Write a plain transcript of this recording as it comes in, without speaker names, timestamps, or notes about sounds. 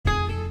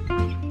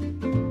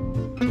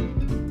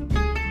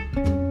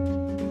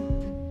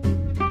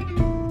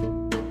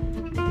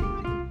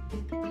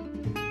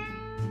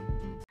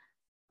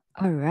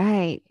All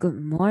right. Good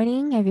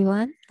morning,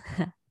 everyone.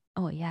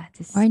 Oh, yeah,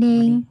 this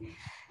morning. Morning.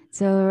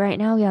 So, right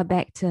now, we are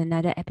back to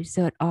another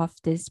episode of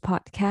this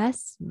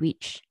podcast,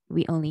 which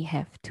we only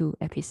have 2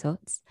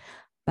 episodes,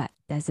 but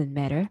doesn't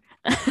matter.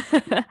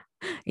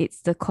 It's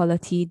the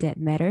quality that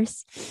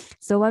matters.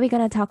 So, what we're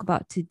going to talk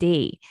about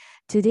today?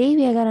 Today,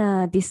 we are going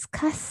to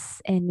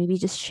discuss and maybe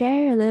just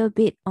share a little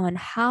bit on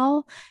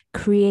how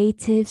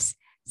creatives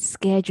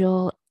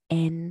schedule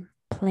and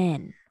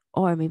plan,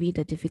 or maybe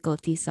the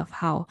difficulties of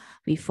how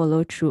we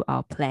follow through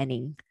our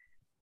planning,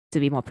 to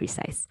be more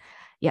precise.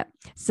 Yep.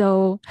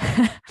 So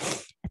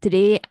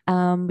today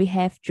we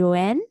have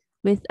Joanne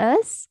with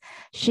us.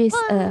 She's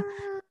a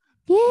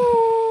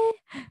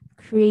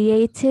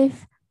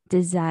creative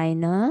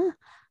designer,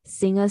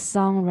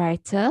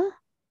 singer-songwriter,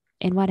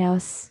 and what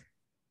else?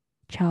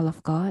 Child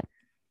of God,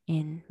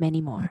 and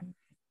many more.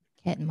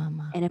 Cat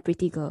mama. And a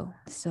pretty girl.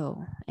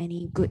 So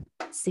any good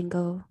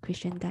single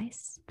Christian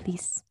guys,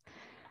 please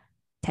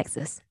text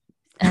us.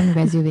 And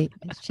resume.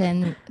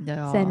 Send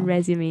Send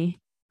resume.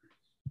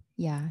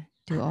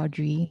 to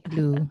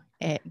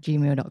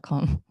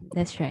audrey.lu@gmail.com.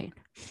 That's right.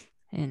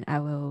 And I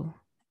will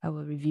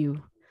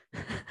review.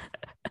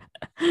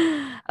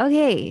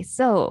 Okay,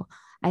 so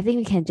I think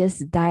we can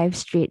just dive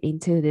straight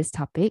into this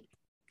topic.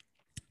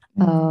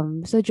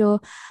 So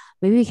Joe,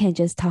 maybe we can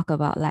just talk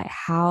about like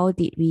how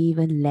did we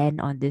even land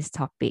on this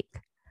topic?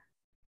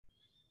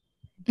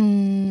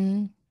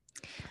 I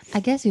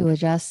guess I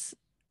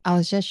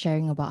was just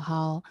sharing about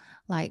how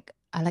like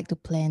I like to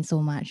plan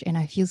so much and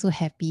I feel so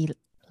happy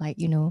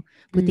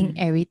putting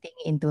everything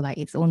into like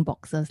its own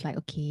boxes, like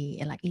okay,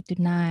 at like 8 to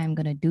 9 I'm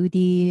gonna do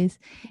this,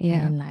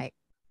 Yeah. and like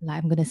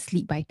I'm gonna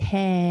sleep by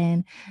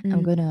 10,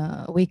 I'm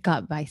gonna wake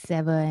up by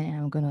 7, and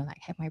I'm gonna like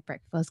have my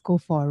breakfast, go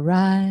for a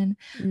run.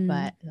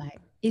 But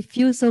like it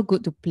feels so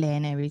good to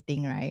plan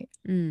everything, right?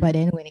 But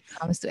then when it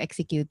comes to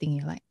executing,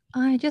 you're like,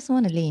 I just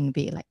want to lay in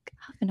bed like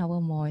half an hour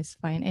more is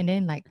fine. And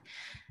then like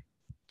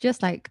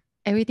just like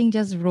everything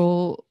just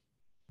roll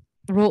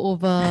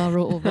over,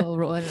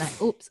 and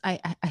like, oops, I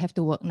have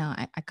to work now.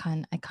 I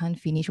can't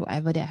finish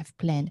whatever that I have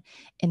planned.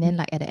 And then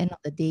like at the end of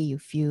the day, you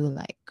feel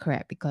like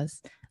crap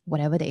because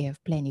whatever that you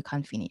have planned, you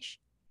can't finish.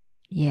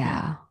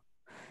 Yeah.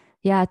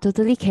 Yeah, I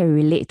totally can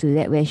relate to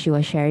that where she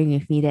was sharing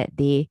with me that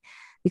day.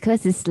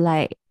 Because it's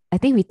like I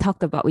think we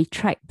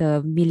tried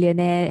the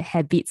millionaire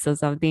habits or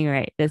something,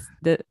 right? The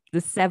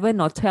 7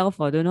 or 12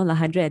 or don't know,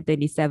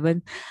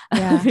 127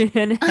 Yeah.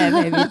 millionaire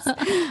habits.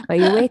 But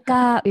you wake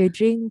up, you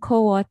drink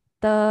cold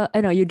water,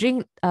 no, you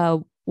drink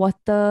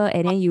water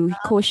and then you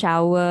cold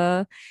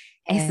shower,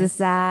 Yes.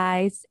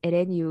 exercise, and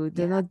then you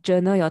don't Yeah. know,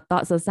 journal your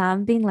thoughts or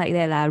something like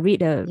that.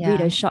 Read a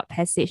Yeah. short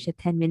passage, a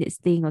 10 minutes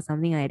thing or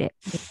something like that.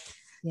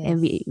 Yes.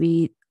 And Yes.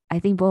 we I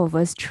think both of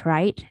us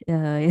tried in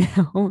our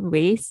own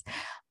ways,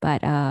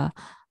 but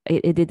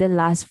it didn't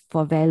last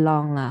for very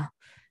long lah.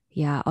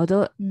 Yeah,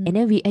 although and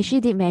then we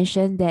actually did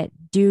mention that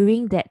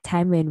during that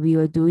time when we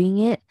were doing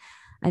it,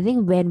 I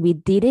think when we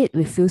did it,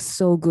 we feel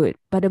so good.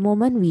 But the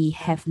moment we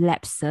have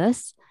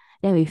lapses,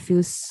 then we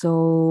feel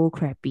so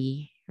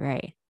crappy,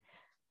 right?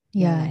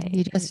 You're Yeah.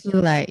 You like, just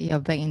feel like you're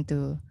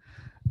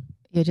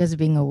just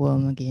being a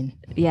worm again.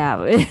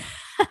 yeah.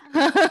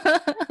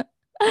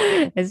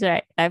 That's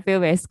right. I feel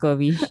very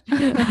squeamish.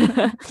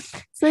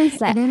 So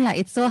it's like, And then like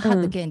it's so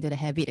hard to get into the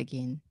habit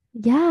again.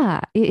 yeah,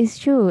 it is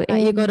true.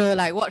 Like you And gotta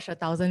like watch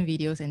 1,000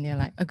 videos and they're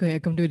like, okay,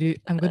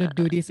 I'm gonna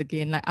do this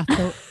again. Like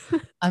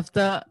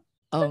after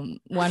 1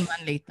 month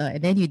later,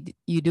 and then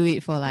you do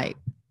it for like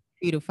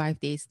 3 to 5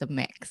 days the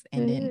max,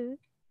 and then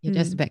you're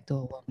just back to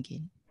a worm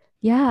again.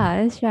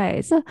 yeah, that's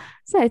right. So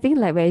I think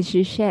like when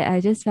she shared,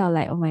 I just felt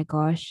like, oh my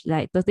gosh,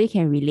 like totally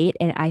can relate.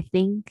 And I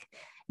think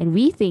and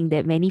we think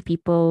that many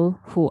people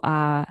who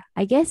are,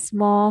 I guess,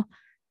 more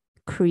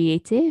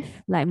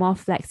creative, like more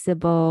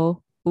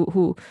flexible,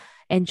 who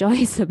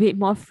enjoys a bit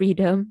more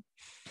freedom,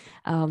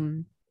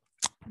 um,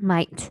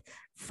 might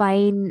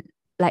find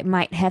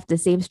might have the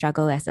same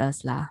struggle as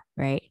us lah,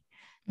 right?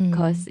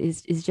 Because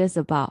it's just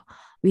about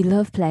we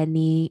love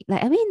planning.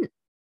 Like I mean,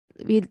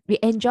 we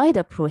enjoy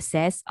the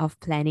process of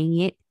planning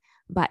it,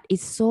 but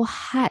it's so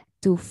hard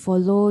to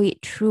follow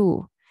it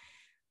through.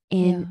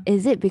 And Yeah.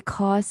 is it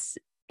because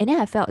and then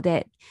I felt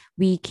that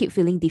we keep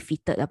feeling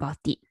defeated about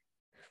it,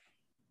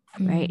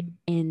 right?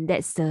 And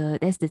that's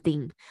the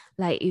thing.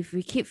 Like if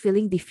we keep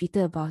feeling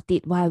defeated about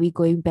it, why are we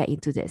going back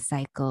into that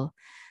cycle?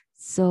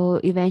 So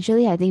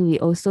eventually I think we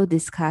also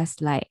discussed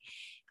like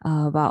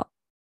about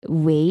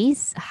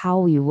ways how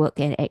we work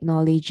and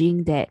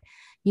acknowledging that,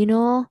 you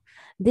know,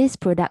 this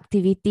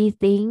productivity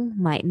thing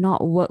might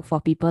not work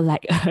for people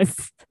like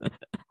us.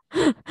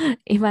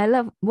 It might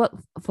work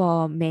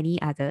for many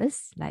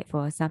others, like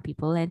for some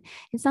people, and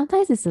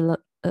sometimes it's a lot.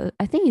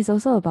 I think it's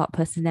also about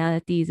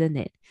personality, isn't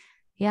it?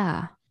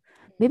 Yeah,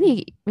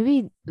 maybe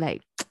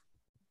like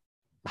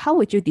how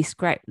would you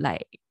describe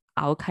like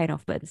our kind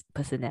of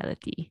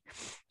personality?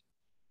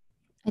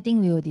 I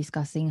think we were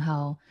discussing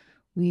how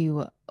we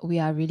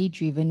are really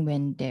driven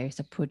when there's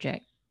a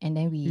project, and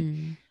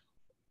then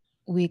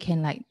we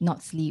can like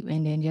not sleep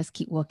and then just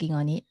keep working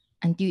on it.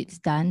 until it's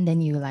done,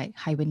 then you like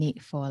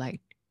hibernate for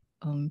like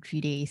 3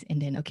 days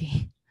and then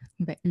okay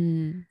back.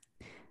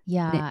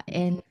 Yeah,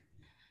 and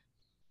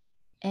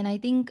I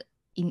think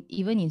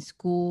even in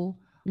school,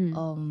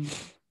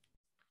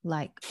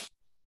 like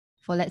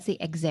for let's say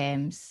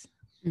exams,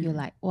 you're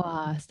like,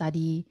 wow,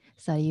 study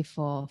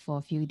for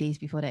a few days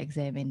before the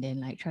exam and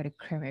then like try to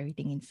cram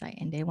everything inside.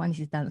 And then once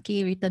it's done,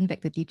 okay, return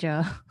back to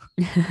teacher.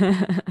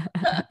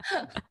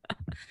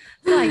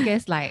 So I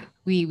guess like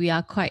we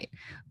are quite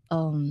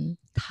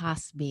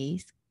task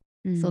based.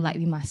 So like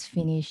we must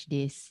finish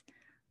this,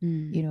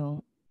 you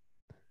know.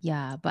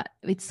 Yeah, but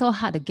it's so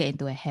hard to get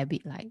into a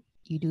habit like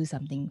you do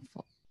something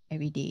for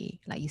every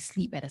day, like you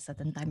sleep at a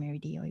certain time every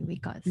day or you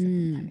wake up at a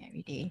certain time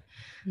every day.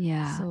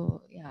 Yeah.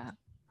 So yeah.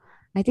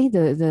 I think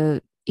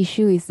the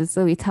issue is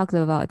also we talked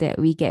about that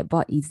we get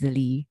bored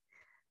easily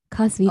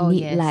because we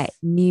need like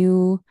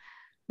new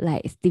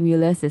like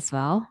stimulus as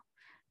well.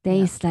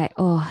 Then it's like,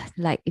 oh,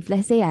 like if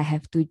let's say I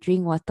have to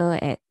drink water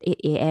at 8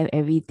 a.m.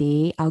 every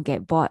day, I'll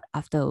get bored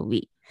after a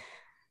week.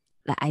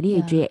 Like I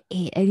need to drink at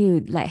 8, I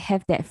need to like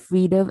have that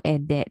freedom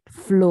and that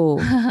flow.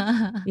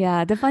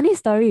 Yeah, the funny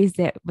story is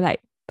that like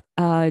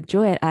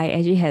Joe and I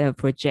actually had a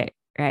project,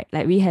 right?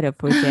 Like we had a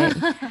project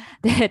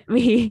that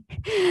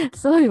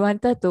so we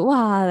wanted to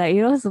like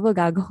super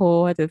gung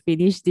ho to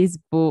finish this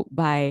book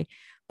by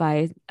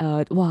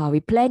we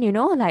plan,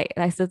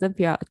 like certain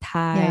period of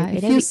time. Yeah,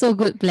 it feels so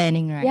good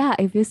planning, right? Yeah,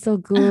 it feels so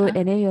good.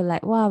 And then you're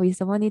like, wow, we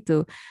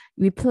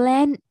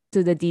plan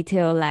to the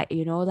detail, like,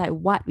 like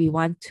what we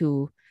want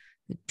to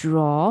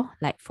draw,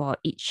 like for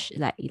each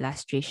like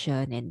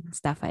illustration and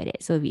stuff like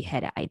that. So we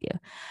had an idea.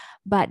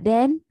 But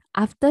then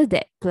after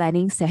that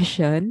planning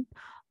session,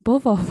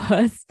 both of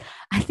us,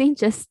 I think,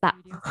 just stuck.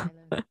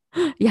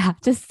 Yeah,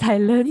 just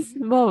silence.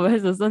 Both of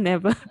us also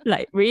never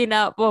like read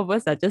out. Both of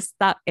us are just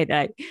stuck and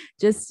like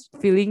just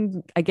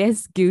feeling, I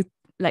guess, guilt,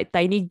 like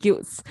tiny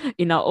guilts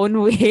in our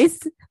own ways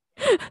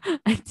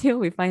until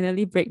we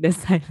finally break the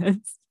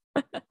silence.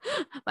 But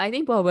I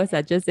think both of us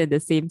are just at the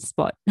same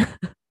spot. I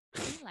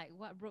think like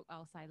what broke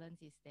our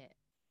silence is that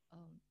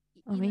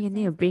you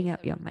need to bring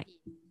up your mic.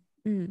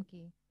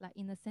 Okay, like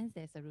in a sense,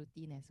 there's a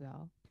routine as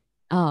well.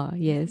 Oh,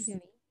 yes.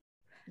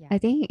 Yeah. I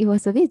think it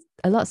was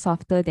a lot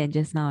softer than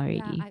just now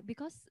already. Yeah,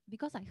 because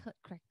I heard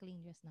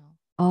crackling just now.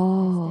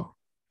 Oh.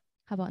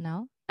 How about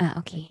now?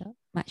 Okay. Better?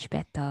 Much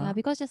better. Yeah,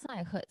 because just now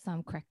I heard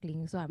some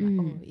crackling, so I'm like,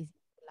 oh, it's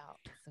loud.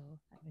 So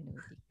I'm going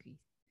to decrease.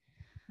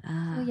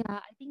 So yeah,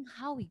 I think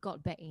how we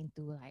got back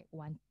into like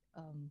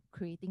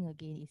creating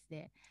again is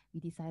that we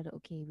decided,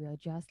 okay, we'll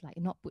just like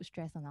not put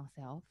stress on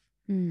ourselves,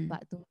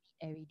 but to meet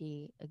every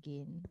day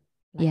again.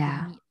 Like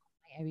to meet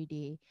every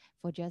day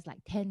for just like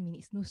 10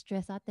 minutes, no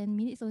stress, 10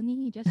 minutes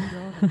only, just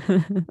draw.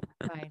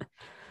 Fine.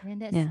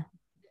 And then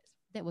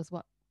that was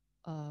what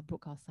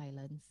broke our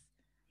silence.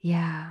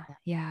 Yeah.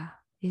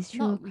 It's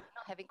true. We're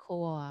not having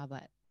Cold War,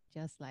 but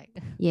just like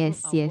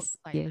yes,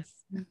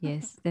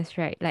 that's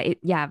right. Like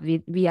we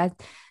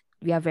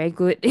are very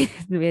good.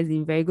 We're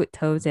in very good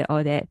terms and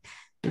all that.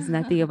 There's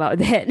nothing about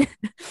that.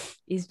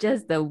 It's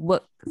just the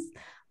work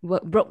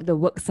broke the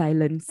work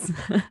silence.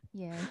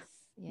 Yes.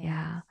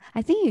 Yeah,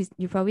 I think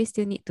you probably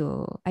still need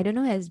to, I don't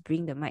know,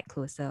 bring the mic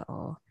closer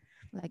or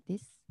like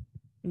this,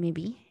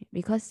 maybe,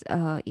 because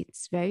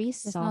it's very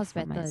soft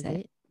from my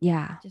side.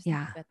 Yeah.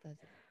 Better.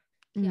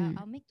 Yeah,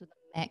 I'll make to the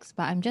max,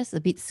 but I'm just a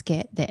bit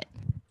scared that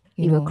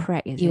it will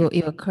crack. It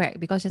will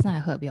crack because just now I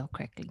heard your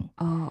crackling.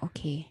 Oh,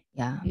 okay.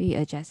 Yeah. Maybe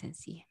adjust and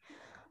see.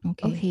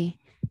 Okay.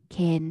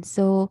 Can.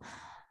 So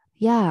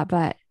yeah,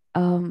 but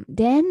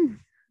then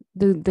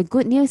the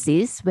good news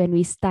is when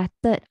we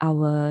started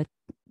our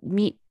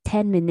meet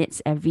 10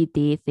 minutes every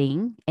day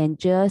thing and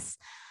just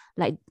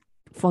like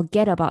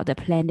forget about the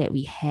plan that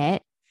we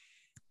had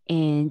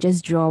and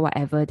just draw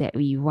whatever that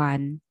we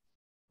want,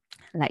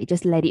 like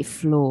just let it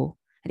flow.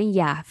 I think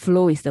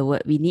flow is the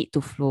word. We need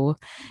to flow,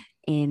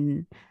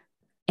 and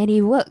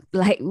it worked.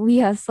 Like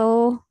we are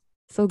so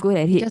good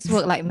at it. Just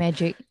work like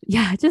magic.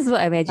 Yeah, just work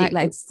like magic.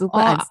 Like super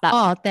unstuck.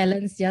 All our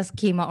talents just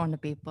came out on the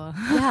paper.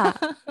 Yeah,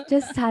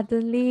 just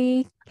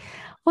suddenly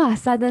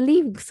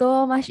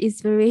so much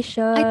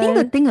inspiration. I think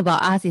the thing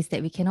about us is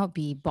that we cannot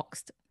be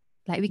boxed.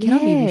 Like we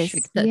cannot be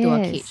restricted to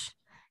a cage.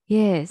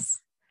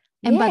 Yes.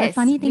 But the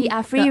funny thing, we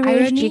are free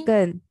range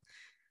chicken.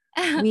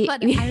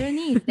 But the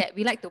irony is that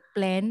we like to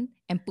plan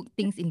and put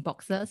things in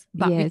boxes,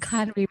 but we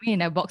can't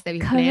remain in a box that we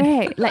plan.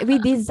 Correct. Like we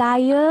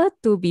desire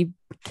to be.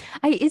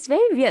 It's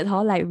very weird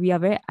how like we are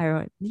very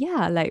ironic.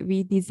 Yeah, like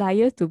we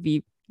desire to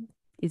be.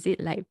 Is it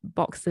like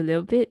boxed a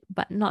little bit,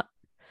 but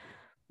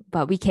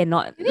we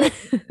cannot.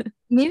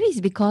 Maybe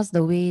it's because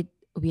the way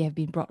we have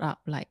been brought up.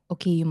 Like,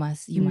 okay, you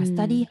must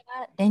study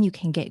hard, then you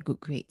can get good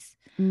grades.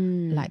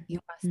 Like you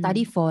must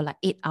study for like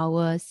 8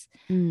 hours.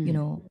 You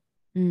know.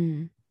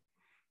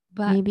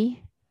 But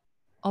maybe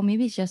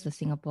it's just the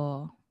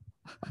Singapore.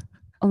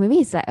 Or maybe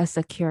it's like a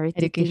security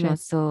education thing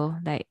also.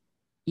 Like,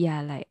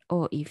 like,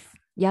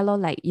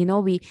 like,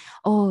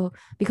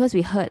 because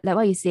we heard, like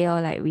what you say,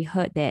 or like we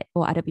heard that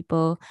other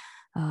people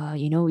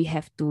We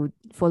have to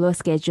follow a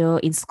schedule.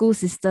 In school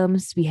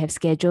systems, we have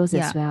schedules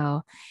as Yeah.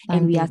 well,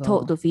 and we are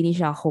told Timetable. to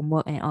finish our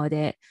homework and all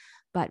that.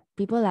 But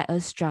people like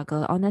us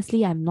struggle.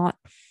 Honestly, I'm not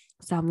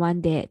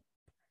someone that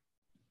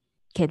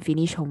can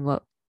finish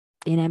homework,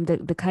 and I'm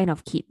the kind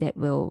of kid that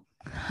will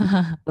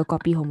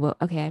copy homework.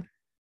 Okay,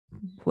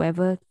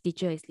 whoever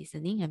teacher is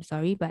listening, I'm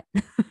sorry, but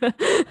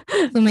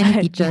So many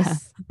but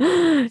teachers.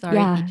 yeah, Sorry,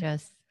 yeah,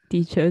 teachers.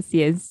 teachers,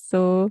 yes.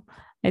 So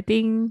I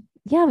think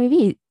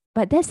maybe,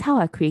 but that's how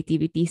our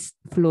creativity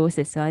flows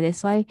as well.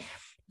 That's why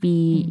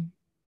we Mm.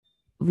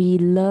 we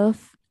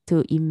love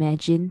to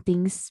imagine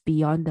things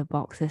beyond the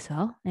box as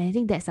well. And I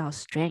think that's our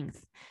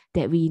strength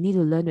that we need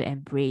to learn to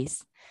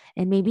embrace.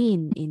 And maybe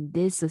in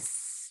this,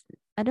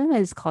 I don't know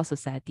if it's called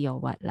society or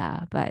what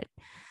lah, but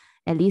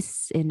at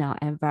least in our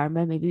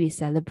environment, maybe we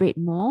celebrate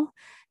more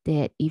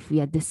that if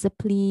we are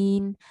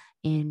disciplined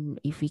and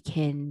if we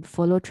can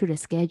follow through the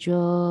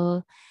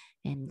schedule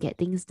and get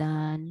things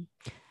done,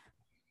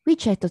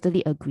 which I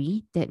totally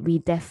agree that we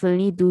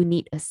definitely do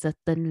need a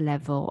certain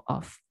level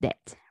of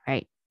that,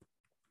 right?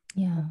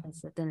 Yeah. A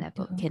certain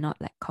level, Yeah.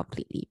 cannot like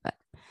completely,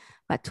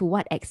 but to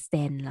what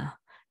extent lah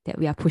that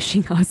we are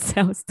pushing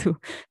ourselves to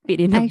fit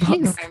in I a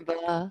actually box.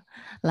 remember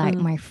like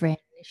my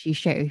friend, she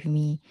shared with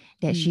me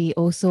that Mm. she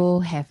also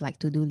have like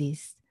to-do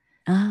lists.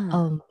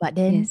 Ah, But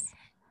then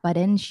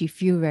yes. she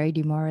feel very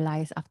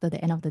demoralized after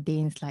the end of the day.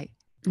 And it's like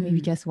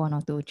maybe just one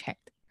or two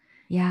checked.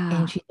 And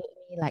Yeah. she told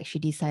me like she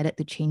decided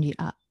to change it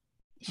up.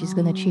 She's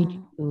gonna change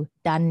it Oh. to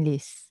done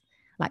list.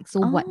 Like, so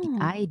what did Oh.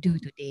 I do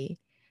today?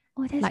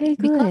 Oh, that's Like, very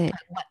because good.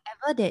 like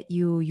whatever that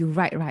you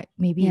write, right?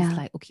 Maybe it's Yeah.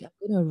 like, okay, I'm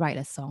gonna write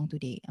a song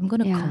today. I'm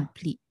gonna Yeah.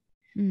 complete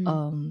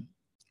Mm.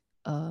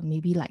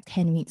 maybe like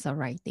 10 minutes of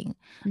writing.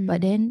 But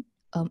Mm. then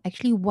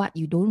actually what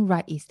you don't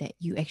write is that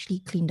you actually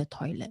clean the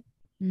toilet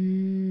or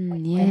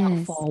Mm. you went out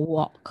Yes. for a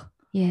walk.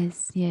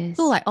 Yes. So Yes.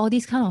 like all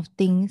these kind of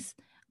things,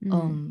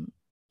 Mm.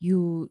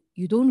 you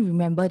don't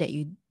remember that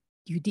Mm.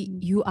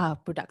 you are a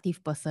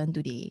productive person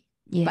today.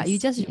 But you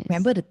Yes. just Yes.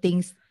 remember the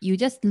things, you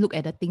just look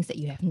at the things that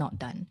you have not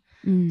done.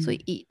 So Mm.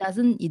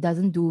 it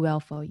doesn't do well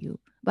for you.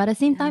 But at the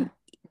same Yeah. time,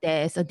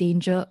 there's a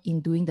danger in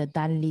doing the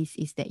done list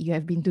is that you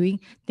have been doing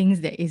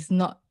things that is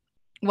not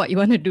what you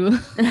want to do.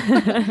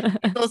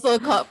 It's also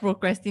called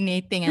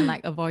procrastinating and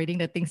like avoiding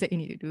the things that you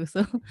need to do.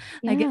 So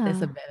I guess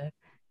there's a Yeah, balance.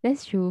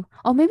 that's true.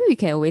 Or maybe we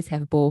can always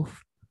have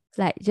both.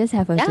 Like just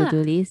have a Yeah.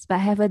 to-do list, but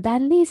have a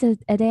done list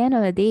at the end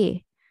of the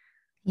day.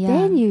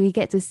 Then Yeah. you will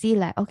get to see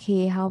like,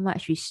 okay, how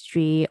much we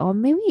stray. Or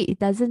maybe it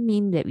doesn't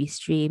mean that we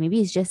stray. Maybe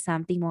it's just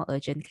something more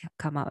urgent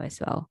come out as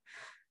well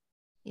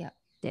Yeah.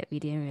 that we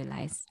didn't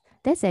realize.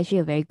 That's actually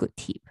a very good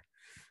tip.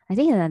 I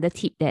think another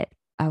tip that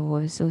I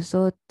was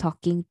also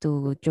talking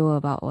to Joe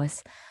about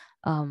was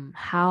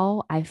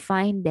how I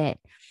find that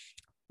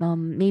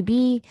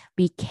maybe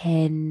we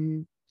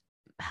can,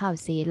 how to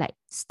say, like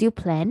still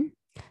plan.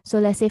 So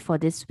let's say for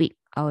this week,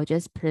 I will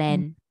just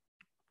Mm.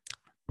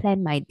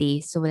 plan my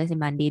days. So let's say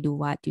Monday do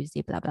what,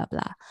 Tuesday blah blah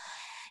blah,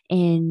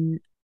 and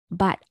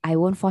but I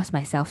won't force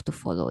myself to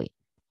follow it.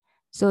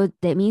 So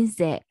that means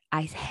that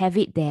I have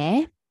it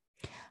there.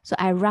 So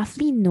I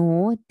roughly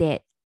know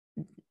that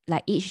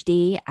like each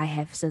day I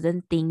have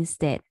certain things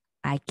that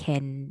I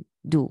can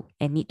do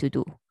and need to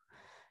do,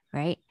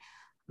 right?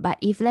 But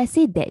if let's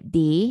say that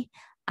day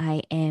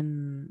I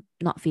am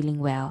not feeling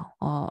well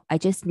or I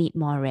just need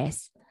more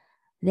rest,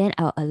 then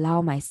I'll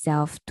allow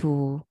myself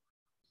to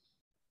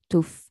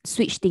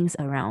switch things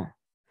around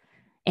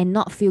and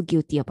not feel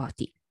guilty about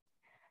it.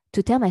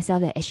 To tell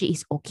myself that actually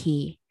it's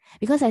okay.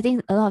 Because I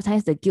think a lot of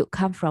times the guilt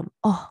comes from,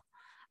 oh,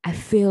 I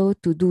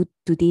failed to do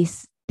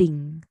today's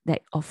thing,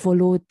 like or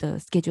follow the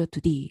schedule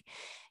today.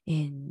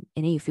 And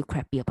then you feel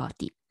crappy about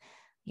it.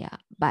 Yeah.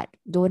 But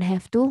don't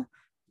have to.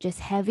 Just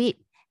have it,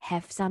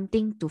 have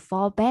something to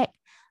fall back.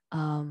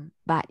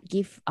 But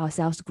give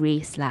ourselves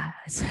grace lah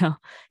as well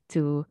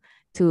to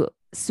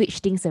switch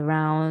things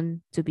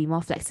around, to be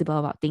more flexible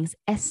about things,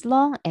 as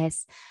long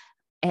as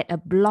at a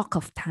block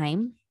of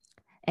time,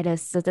 at a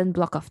certain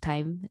block of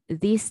time,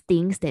 these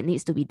things that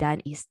needs to be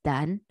done is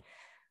done.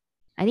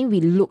 I think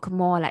we look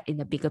more like in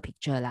the bigger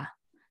picture lah.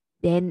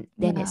 Then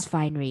Yeah. it's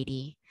fine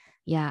already.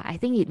 Yeah, I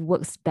think it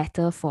works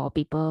better for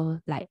people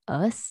like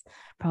us,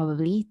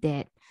 probably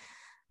that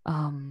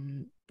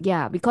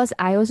yeah, because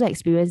I also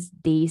experienced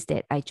days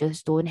that I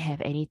just don't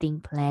have anything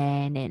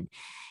planned,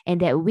 and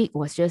that week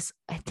was just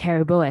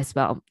terrible as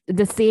well.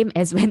 The same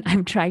as when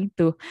I'm trying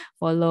to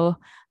follow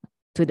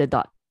to the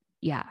dot.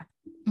 Yeah.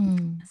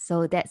 Mm.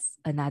 So that's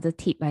another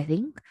tip I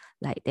think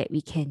like that we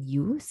can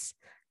use.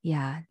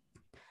 Yeah.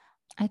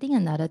 I think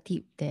another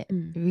tip that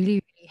Mm. really,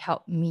 really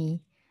helped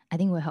me, I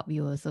think will help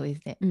you also, is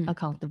that Mm.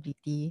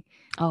 accountability.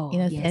 Oh,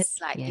 In a sense,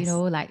 yes. like, Yes.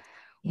 like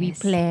we Yes.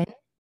 plan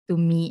to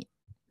meet,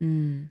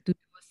 Mm. to do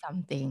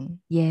something.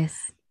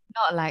 Yes.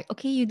 Not like,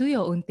 okay, you do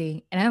your own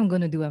thing and I'm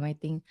going to do my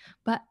thing.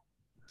 But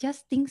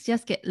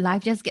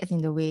life just gets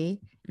in the way.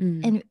 Mm.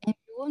 And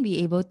we won't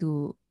be able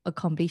to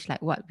accomplish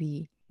like what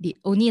we did.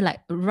 Only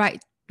like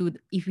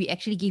if we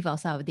actually give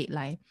ourselves a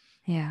deadline.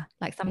 Yeah.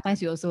 Like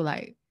sometimes we also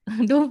like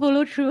don't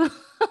follow through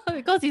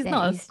because it's That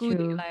not a is school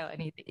true. deadline or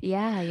anything.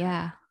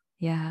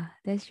 Yeah,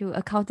 that's true.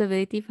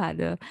 Accountability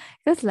partner.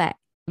 Because like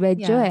when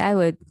Joe Yeah. and I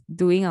were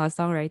doing our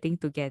songwriting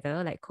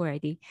together, like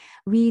co-writing,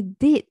 we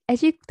did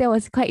actually that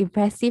was quite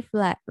impressive.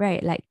 Like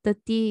right, like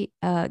 30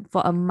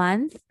 for a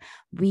month,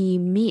 we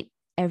meet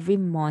every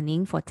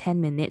morning for 10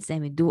 minutes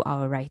and we do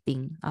our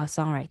writing, our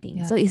songwriting.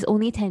 Yeah. So it's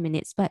only 10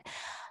 minutes, but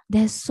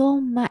there's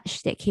so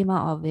much that came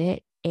out of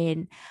it.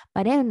 And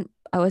but then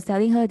I was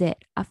telling her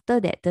that after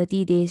that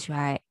 30 days,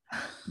 right?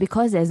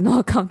 Because there's no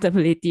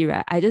accountability,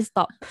 right? I just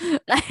stopped.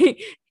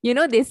 Like,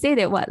 they say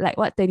that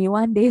what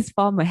 21 days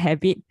form a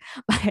habit,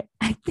 but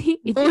I think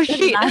it didn't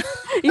Bullshit. last.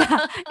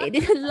 Yeah, it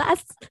didn't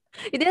last.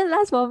 It didn't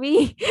last for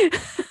me.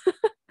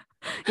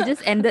 It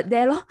just ended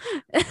there, lor.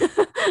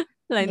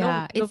 Like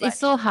Yeah, no, it's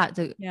so hard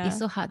to yeah,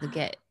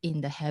 get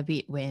in the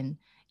habit when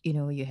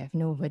you have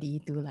nobody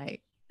to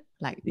like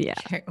yeah.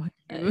 check on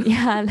you.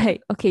 Yeah,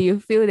 like okay, you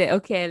feel that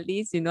okay, at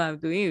least I'm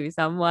doing it with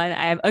someone.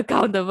 I am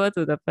accountable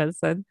to the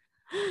person.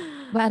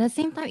 But at the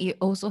same time, it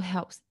also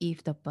helps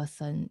if the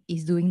person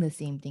is doing the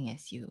same thing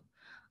as you.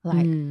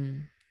 Like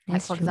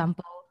That's for true.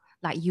 example,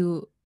 like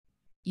you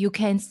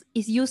can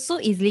you so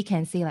easily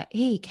can say like,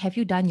 hey, have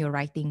you done your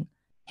writing?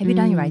 Have you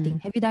done your writing?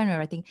 Have you done your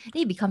writing?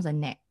 Then it becomes a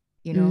knack,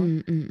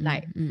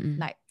 like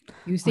like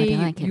you say That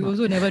one I you cannot.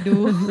 also never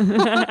do.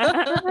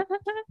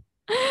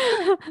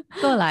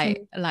 So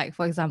True. like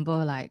for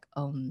example, like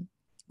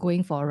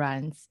going for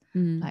runs,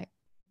 like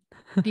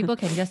people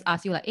can just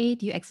ask you like, hey,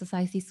 do you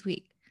exercise this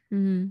week?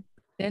 Then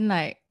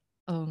like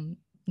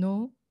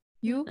no,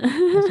 you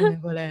also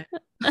never leh.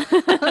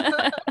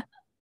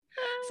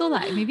 So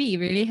like maybe it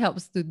really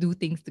helps to do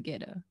things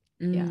together.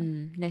 Yeah.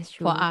 That's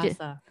true. For us.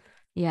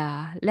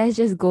 Yeah, let's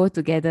just go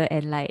together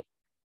and like,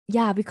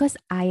 yeah, because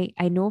I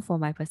know for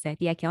my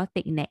personality, I cannot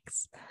take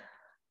next.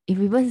 If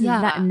people is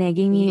not Yeah.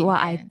 nagging me, well,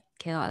 I Can.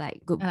 cannot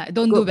like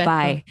Don't do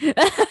better. goodbye.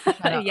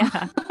 Shut up.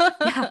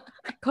 Yeah,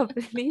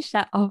 completely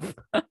shut off.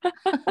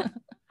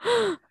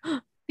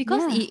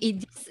 Because Yeah.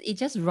 it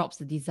just robs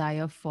the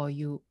desire for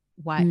you,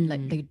 why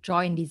like the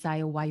joy and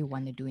desire why you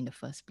want to do in the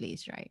first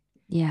place, right?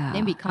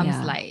 Then becomes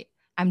like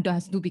I'm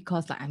just do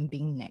because like I'm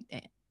being nagged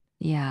at.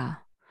 Yeah.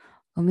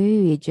 Or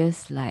maybe we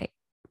just like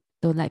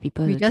don't like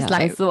people We to just tell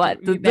like us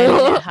what to very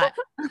do. that hard.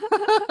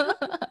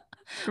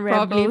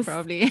 Rebels.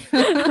 Probably.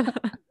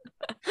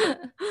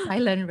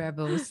 Silent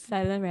rebels.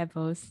 Silent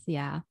rebels.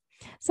 Yeah.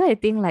 So I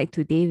think like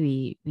today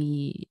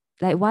we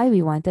like why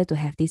we wanted to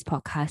have this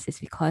podcast is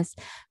because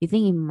we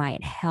think it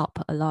might help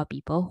a lot of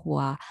people who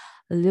are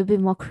a little bit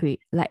more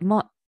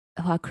more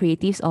who are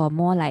creatives or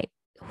more like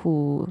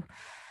who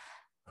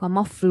are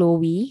more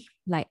flowy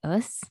like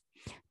us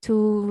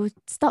to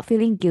stop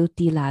feeling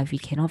guilty lah if we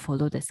cannot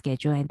follow the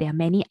schedule, and there are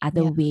many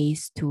other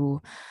ways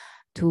to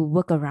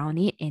work around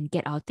it and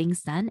get our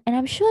things done. And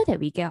I'm sure that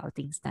we get our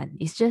things done.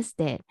 It's just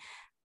that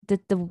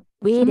the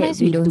way Sometimes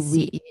that we we don't do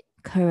see it, it.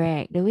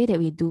 correct, the way that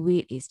we do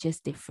it is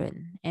just different.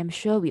 I'm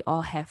sure we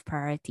all have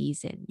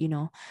priorities and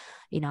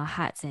in our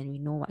hearts, and we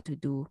know what to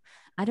do.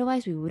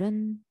 Otherwise we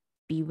wouldn't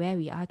be where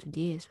we are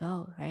today as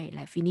well, right?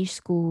 Like finish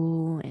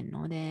school and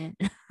all that.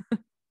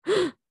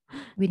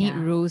 We need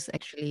rules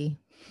actually.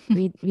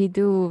 we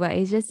do, but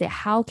it's just that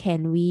how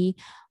can we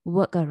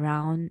work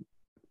around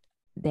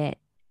that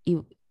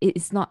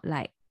it's not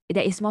like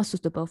that is more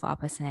suitable for our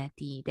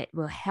personality, that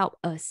will help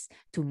us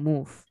to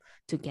move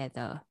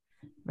together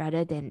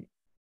rather than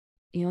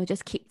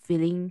just keep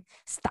feeling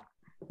stuck.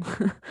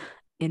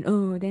 And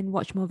then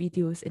watch more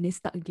videos and then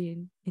stuck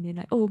again, and then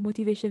like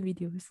motivation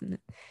videos.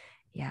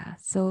 Yeah,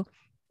 so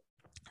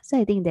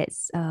I think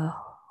that's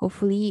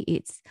hopefully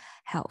it's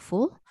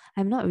helpful.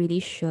 I'm not really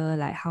sure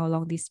like how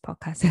long this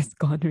podcast has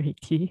gone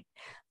already,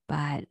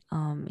 but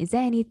is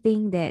there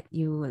anything that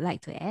you would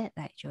like to add,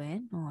 like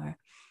Joanne, or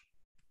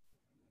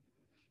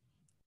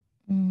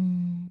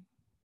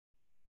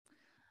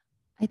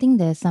I think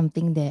there's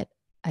something that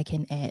I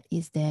can add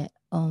is that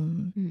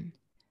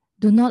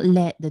do not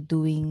let the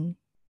doing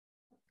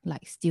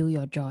like steal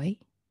your joy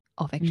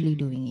of actually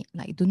doing it.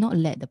 Like do not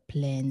let the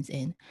plans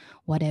and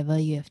whatever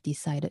you have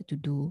decided to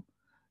do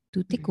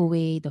to take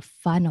away the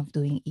fun of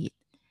doing it.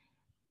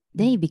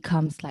 Then it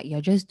becomes like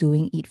you're just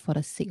doing it for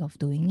the sake of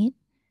doing it.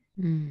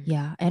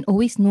 Yeah, and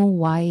always know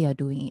why you're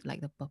doing it, like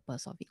the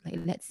purpose of it. Like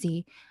let's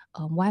say,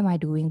 why am I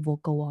doing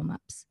vocal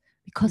warm-ups?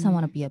 Because I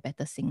want to be a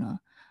better singer.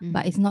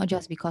 But it's not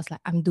just because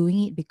like I'm doing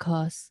it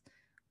because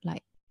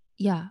like,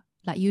 yeah,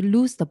 like you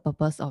lose the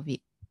purpose of it,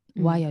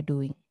 why you're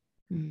doing.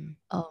 And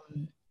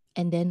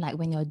then like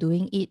when you're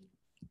doing it,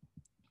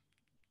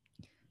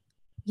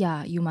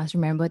 yeah, you must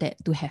remember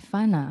that to have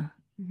fun.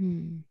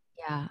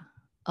 Yeah.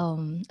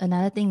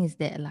 Another thing is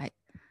that like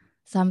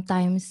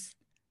sometimes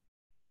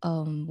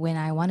when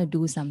I want to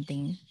do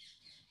something,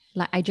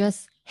 like I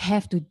just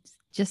have to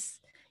just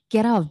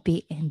get out of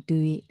bed and do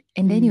it.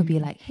 And then you'll be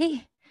like,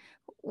 hey,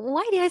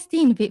 why did I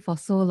stay in bed for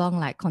so long,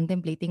 like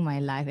contemplating my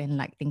life and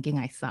like thinking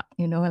I suck,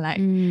 like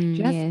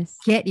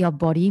just get your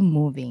body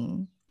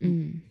moving,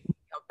 your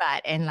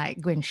butt, and like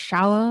go and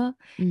shower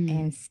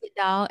and sit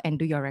down and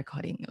do your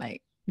recording,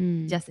 like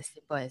just as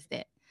simple as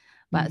that.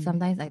 But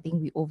sometimes I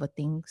think we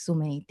overthink so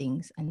many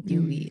things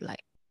until we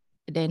like,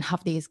 then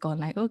half day is gone.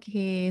 Like,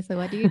 okay, so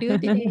what do you do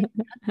today?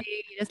 Nothing.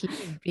 You just lay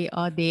in bed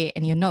all day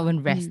and you're not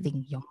even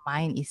resting. Your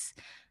mind is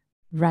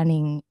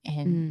running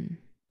and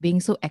being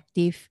so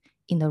active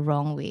in the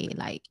wrong way.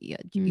 Like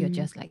you're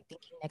just like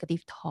thinking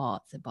negative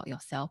thoughts about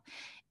yourself,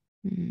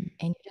 and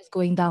you're just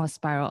going down a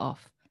spiral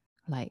of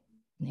like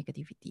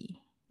negativity.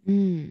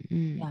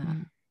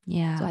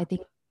 Yeah. So I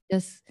think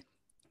just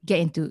get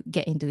into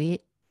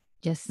it.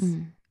 Just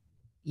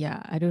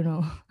I don't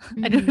know.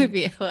 I don't know if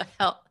it will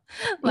help.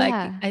 But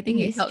I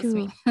think it helps true.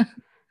 me.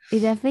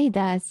 It definitely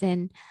does.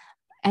 And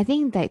I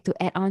think like to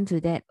add on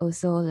to that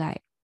also,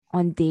 like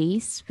on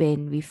days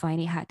when we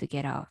find it hard to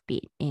get out of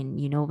bed and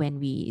when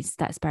we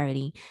start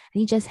spiraling, I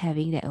think just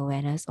having that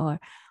awareness or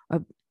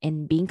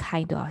and being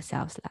kind to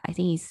ourselves, like, I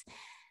think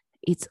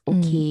it's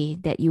okay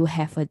that you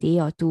have a day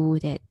or two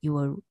that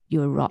you're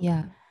rot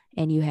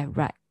and you have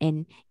rut.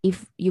 And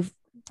if you've,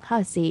 how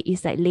to say,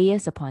 it's like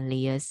layers upon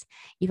layers.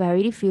 If I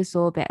really feel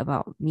so bad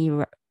about me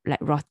like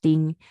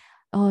rotting,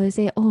 I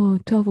say,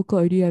 12 o'clock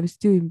already, I'm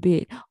still in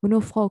bed. Oh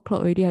no, 4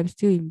 o'clock already, I'm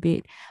still in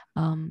bed.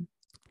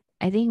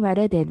 I think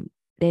rather than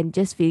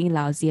just feeling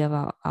lousy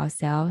about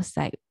ourselves,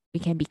 like we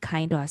can be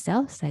kind to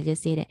ourselves. I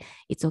just say that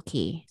it's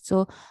okay.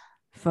 So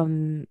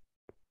from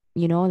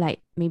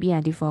like maybe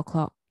until 4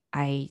 o'clock,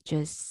 I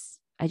just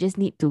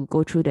need to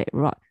go through that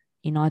rot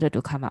in order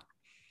to come up.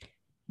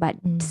 But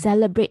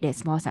celebrate that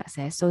small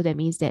success. So that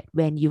means that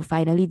when you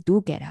finally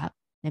do get up,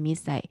 that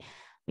means like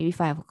maybe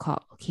 5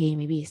 o'clock, okay,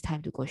 maybe it's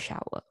time to go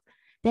shower.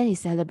 Then you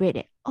celebrate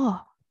that,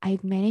 I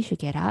managed to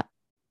get up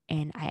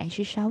and I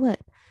actually showered.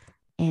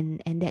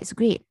 And that's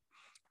great.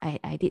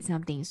 I did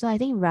something. So I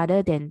think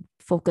rather than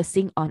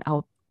focusing on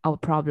our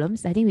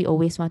problems, I think we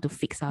always want to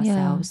fix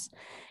ourselves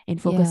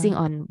and focusing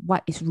on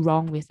what is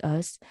wrong with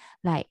us.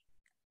 Like,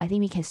 I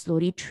think we can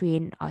slowly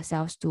train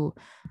ourselves to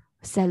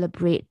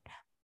celebrate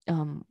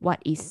what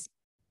is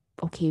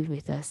okay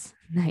with us,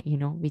 like,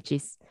 which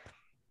is,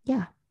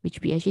 which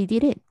we actually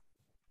did it.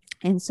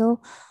 And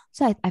so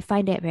I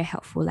find that very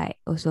helpful, like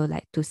also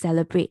like to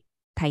celebrate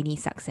tiny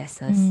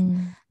successes,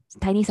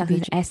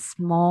 as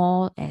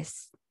small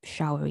as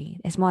showering,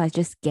 as small as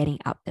just getting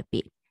up the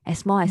bed, as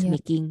small as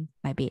making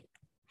my bed,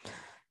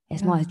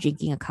 as small as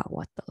drinking a cup of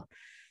water.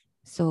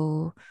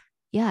 So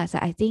so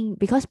I think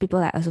because people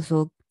like us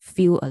also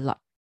feel a lot,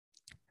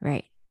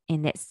 right?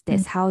 And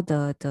that's how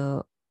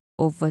the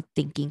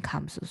overthinking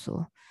comes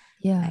also.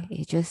 Like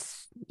it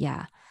just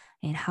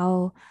and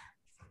how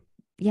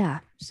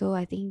so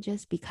I think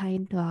just be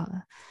kind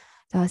to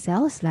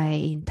ourselves, like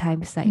in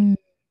times like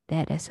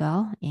that as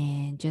well,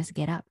 and just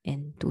get up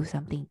and do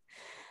something.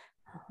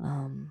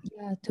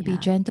 To be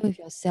gentle with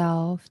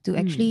yourself, to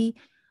actually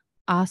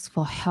ask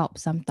for help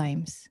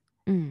sometimes.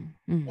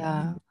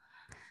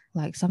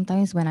 Like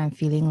sometimes when I'm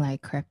feeling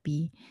like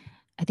crappy,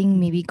 I think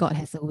maybe God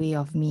has a way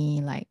of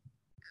me like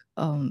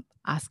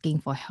asking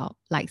for help.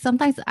 Like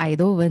sometimes I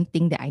don't even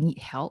think that I need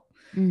help,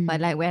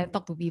 but like when I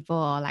talk to people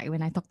or like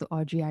when I talk to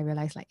Audrey, I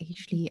realize like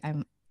actually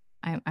I'm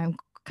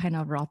kind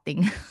of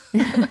rotting.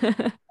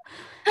 I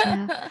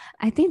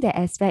think that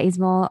aspect is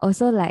more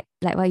also like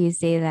what you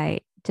say,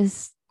 like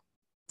just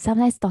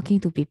sometimes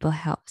talking to people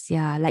helps.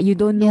 Like you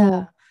don't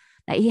know,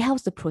 like it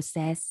helps the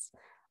process.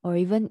 Or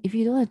even if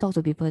you don't want to talk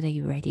to people, then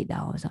you write it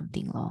down or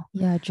something,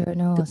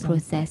 journal to or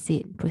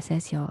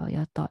process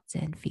your thoughts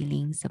and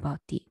feelings about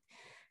it.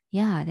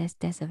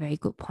 That's a very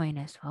good point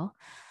as well.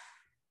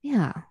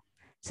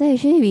 So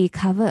actually we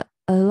covered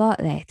a lot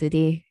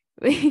today,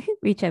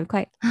 which I'm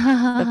quite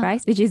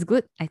surprised, which is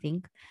good, I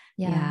think.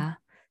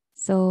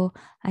 So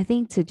I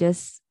think to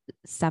just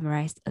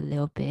summarize a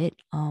little bit,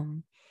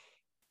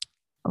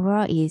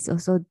 overall is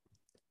also,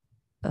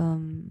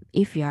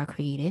 if you are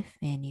creative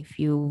and if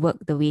you work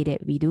the way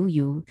that we do,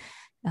 you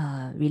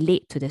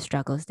relate to the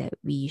struggles that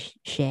we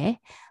share,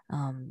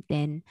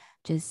 then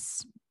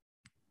just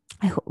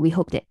we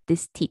hope that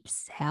these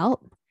tips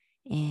help,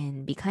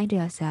 and be kind to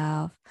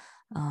yourself.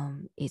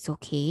 It's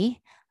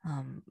okay.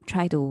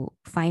 Try to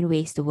find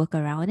ways to work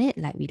around it.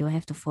 Like we don't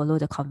have to follow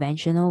the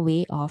conventional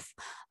way of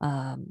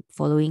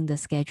following the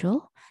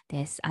schedule.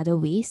 There's other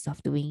ways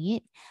of doing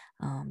it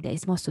that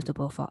is more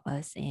suitable for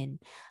us. And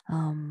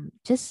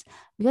just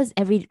because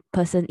every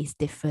person is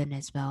different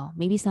as well.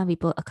 Maybe some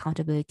people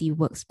accountability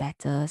works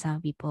better.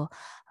 Some people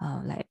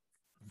like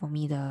for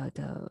me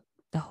the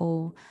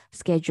whole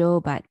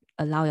schedule, but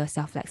allow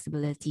yourself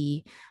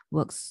flexibility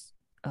works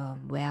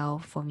well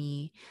for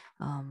me.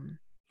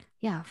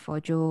 For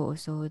Joe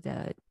also,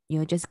 the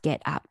just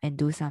get up and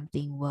do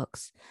something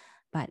works.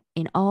 But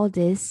in all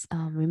this,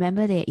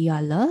 remember that you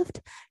are loved.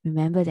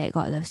 Remember that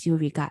God loves you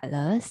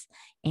regardless,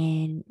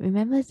 and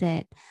remember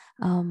that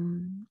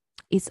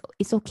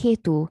it's okay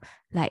to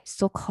like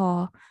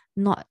so-called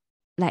not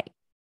like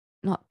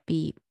not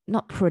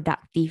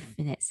productive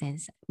in that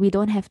sense. We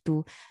don't have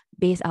to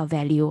base our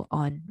value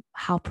on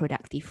how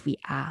productive we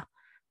are.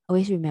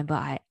 Always remember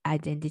our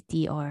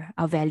identity or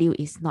our value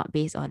is not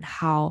based on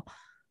how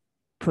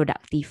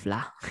productive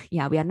lah.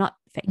 Yeah, we are not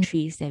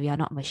factories and we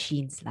are not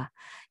machines lah.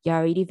 You're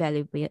already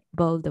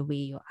valuable the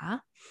way you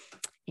are.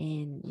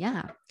 And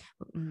yeah,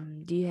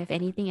 do you have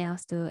anything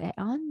else to add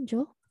on,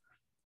 Joe,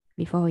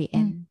 before we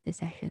end the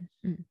session?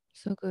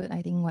 So good.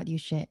 I think what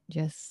you shared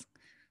just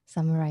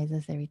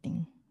summarizes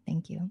everything.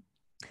 Thank you.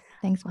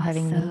 Thanks for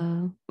having me.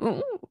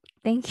 Ooh,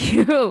 thank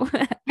you.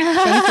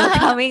 Thanks for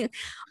coming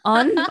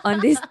on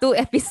this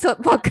 2-episode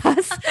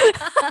podcast.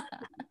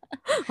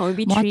 Or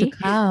maybe More 3. to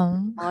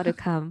come. More to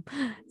come.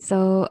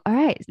 So, all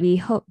right. We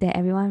hope that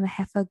everyone will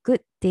have a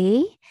good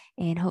day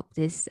and hope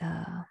this,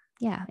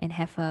 and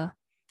have a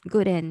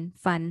good and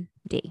fun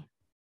day.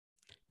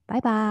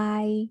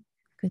 Bye-bye.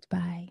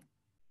 Goodbye.